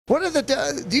What are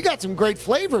the, you got some great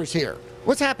flavors here.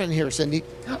 What's happening here, Cindy?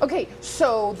 Okay,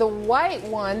 so the white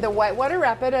one, the whitewater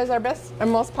rapid is our best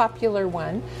and most popular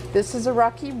one. This is a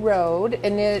Rocky Road,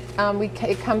 and it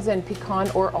comes in pecan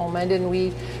or almond, and we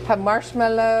have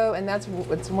marshmallow, and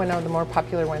it's one of the more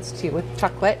popular ones too, with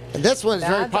chocolate. And this one is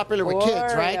very popular with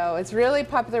kids, right? It's really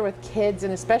popular with kids,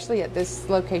 and especially at this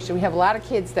location. We have a lot of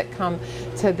kids that come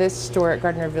to this store at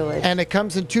Gardner Village. And it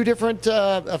comes in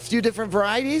a few different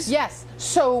varieties? Yes.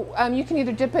 So you can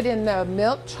either dip it in the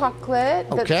milk chocolate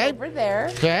that's over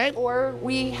there, or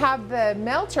we have the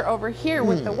melter over here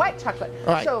with the white chocolate.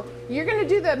 All right. So you're going to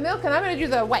do the milk, and I'm going to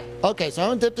do the white. Okay, so I'm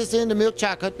going to dip this into milk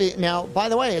chocolate. Now, by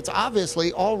the way, it's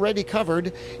obviously already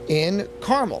covered in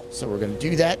caramel. So we're going to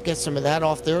do that, get some of that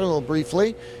off there a little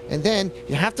briefly. And then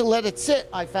you have to let it sit,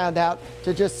 I found out,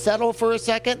 to just settle for a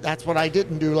second. That's what I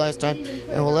didn't do last time.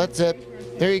 And we'll let it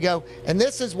sit. There you go. And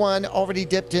this is one already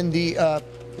dipped in the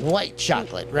white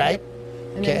chocolate, right?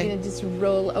 And then you're going to just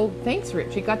roll. Oh, thanks,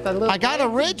 Rich. You got the little. I got a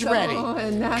ridge ready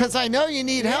because I know you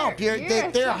need help.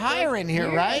 They're hiring here,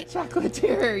 right?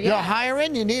 Chocolatier, yeah. You're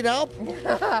hiring. You need help.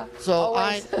 So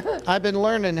I've been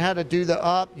learning how to do the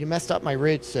up. You messed up my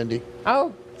ridge, Cindy.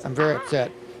 Oh. I'm very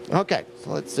upset. Okay,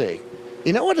 so let's see.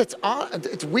 You know what?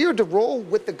 It's weird to roll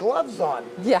with the gloves on.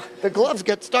 Yeah. The gloves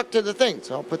get stuck to the thing,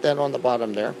 so I'll put that on the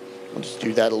bottom there. I'll just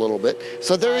do that a little bit.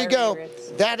 So there you go.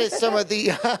 That is some of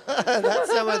the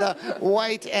that's some of the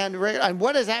white and red. And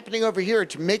what is happening over here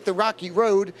to make the Rocky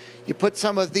Road? You put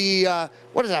some of the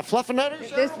what is that?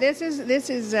 Fluffernutters? This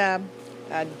is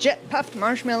jet puffed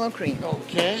marshmallow cream.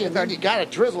 Okay, and then you got to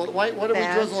drizzle it. What are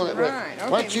we drizzling it with? Okay,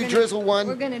 why don't you drizzle one?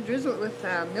 We're going to drizzle it with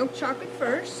milk chocolate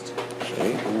first.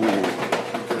 Okay.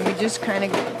 And we just kind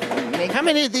of make. How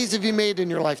many of these have you made in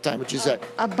your lifetime? Would you say?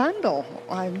 A bundle.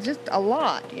 Just a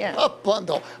lot. Yeah. A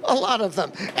bundle, a lot of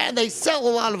them, and they sell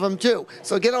a lot of them too.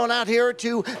 So get on out here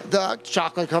to the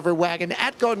Chocolate Covered Wagon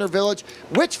at Gardner Village.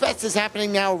 Witch Fest is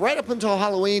happening now right up until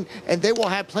Halloween, and they will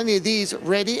have plenty of these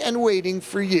ready and waiting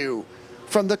for you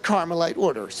from the Carmelite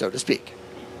order, so to speak.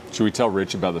 Should we tell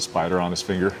Rich about the spider on his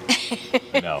finger?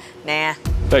 No. Nah.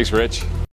 Thanks, Rich.